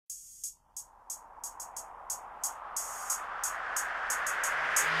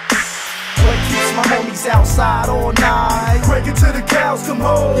homies outside all night. Crankin till the cows come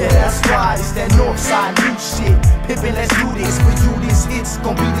home. Yeah, that's right, it's that Northside new shit. Pimpin', let's do this. For you, this hit's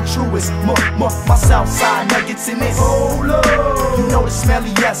gon' be the truest. My Southside nuggets in this. Hold up. You know the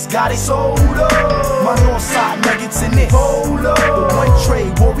smelly, yes, got it. Sold up. My Northside nuggets in this. Hold up. The one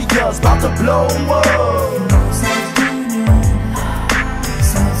trade warriors about to blow up.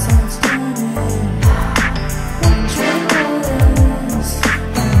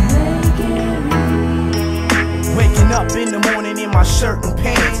 Up in the morning in my shirt and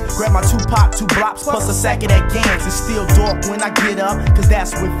pants, grab my 2 pop, 2 blops, plus a sack of that Gans. It's still dark when I get up, cause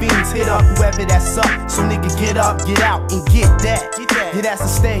that's when fiends hit up whoever that's up. So nigga get up, get out, and get that. Yeah, that's the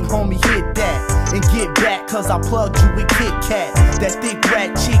stay, homie, hit that. And get back, cause I plugged you with Kit Kat. That thick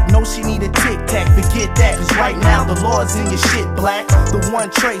rat chick, know she need a tic tac. Forget that, cause right now the Lord's in your shit, black. The one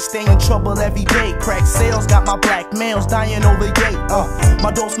tray, stay in trouble every day. Crack sales, got my black males dying over gate.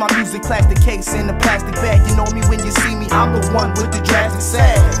 My dose, my music, plastic case in a plastic bag. You know me when you see me, I'm the one with the drastic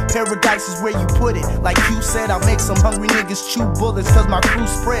sag. Paradise is where you put it. Like you said, I make some hungry niggas chew bullets, cause my crew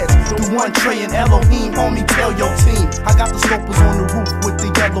spreads. The one tray and Elohim, homie, tell your team. I got the scopers on the roof with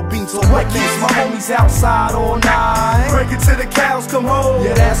the yellow beam. So what keeps my homies outside all night? Crankin till the cows come home.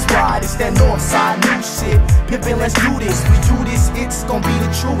 Yeah, that's right, it's that Northside new shit. Pimpin', let's do this. For you, this hit's gon' be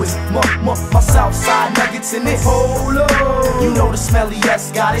the truest. My Southside nuggets in this. Hold up. You know the smelly,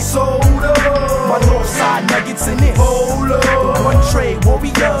 yes, got it. Sold up. My Northside nuggets in this. Hold up. The one trade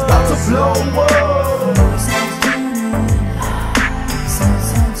warriors about to blow up.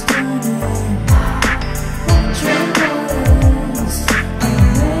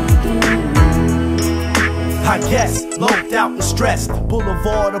 I guess, loped out and stressed.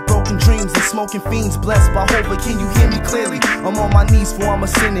 Boulevard of broken dreams and smoking fiends. Blessed by Hova, can you hear me clearly? I'm on my knees for I'm a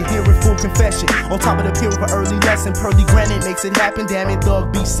sinner, here in full confession. On top of the pill for early lesson. Pearly granite makes it happen, damn it,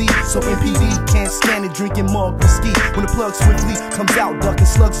 Thug BC. So MPD can't stand it, drinking mug whiskey. When the plug swiftly comes out, ducking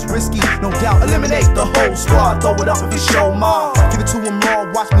slugs is risky. No doubt, eliminate the whole squad. Throw it up if it's show mob. Give it to them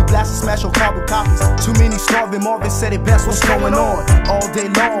all, watch me blast and smash your carbon copies. Too many starving, Marvin said it best, what's going on? All day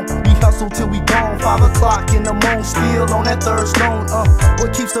long, we hustle till we gone. 5 o'clock in the morning, still on that third stone.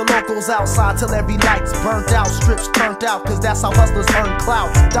 What keeps the locals outside till every light's burnt out, strips turned out, cause that's how hustlers earn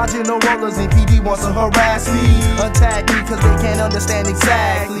clout. Dodging the rollers and PD wants to harass me, attack me cause they can't understand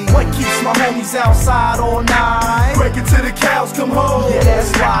exactly what keeps my homies outside all night. Crankin till the cows come home. Yeah,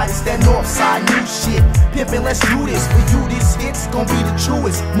 that's right, it's that Northside new shit. Pimpin', let's do this. For you, this hit's gon' be the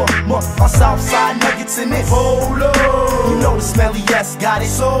truest. My Southside nuggets in this. Hold up. You know the smelly, yes, got it.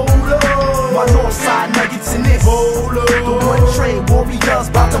 Sold up. My Northside nuggets in this. Hold up. The one trade warriors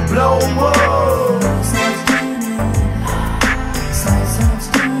about to blow up.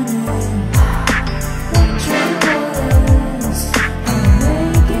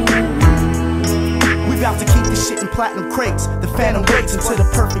 About to keep this shit in platinum crates. The phantom waits until the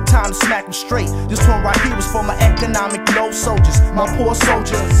perfect time to smack them straight. This one right here is for my economic low soldiers, my poor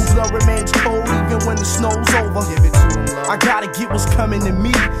soldiers whose blood remains cold even when the snow's over. Give it to them, love. I gotta get what's coming to me.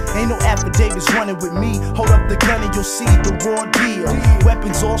 Ain't no affidavits running with me. Hold up the gun and you'll see the raw deal.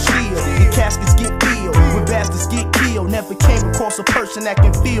 Weapons all steel, the caskets get filled when bastards get killed. Never came across a person that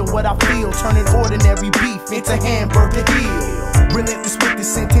can feel what I feel, turning ordinary beef into hamburger heel. Relentless with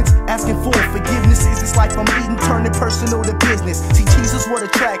this sentence, asking for forgiveness. Is this life I'm leading, turning personal to business? See, Jesus what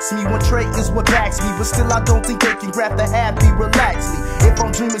attracts me, one trait is what backs me. But still I don't think they can grab the happy, relax me. If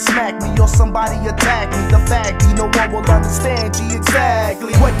I'm dreaming, smack me, or somebody attack me. The fact be no one will understand, G,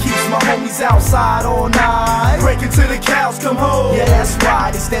 exactly what keeps my homies outside all night. Crankin till the cows come home. Yeah, that's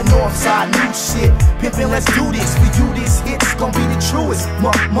right, it's that Northside new shit. Pimpin', let's do this. For you, this hit's gon' be the truest.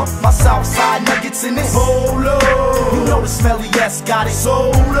 My Southside nuggets in this. Hold up. You know the smelly, yes, got it.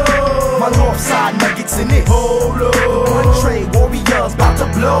 Sold up. My Northside nuggets in this. Hold up. The one trade warriors about to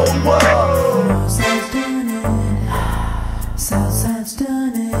blow up. Northside's done it. Southside's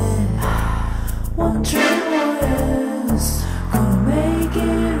done it. One trade warriors gonna make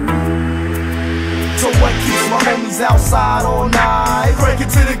it real. So what keeps my homies outside all night? Crankin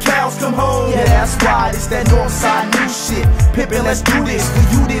till the cows come home. Yeah, that's right, it's that Northside new shit. Pimpin', let's do this. For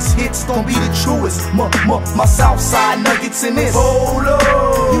you, this hit's gon' be the truest. My Southside nuggets in this. Hold up.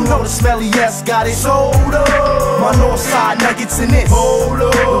 You know the smelly, yes, got it. Sold up. My Northside nuggets in this. Hold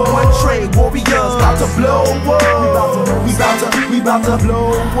up. The one trade warriors about to blow up. We bout to blow up. We bout to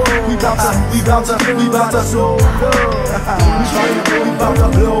blow up. We bout to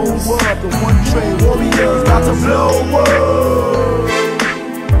blow up. The one trade warriors about to blow up.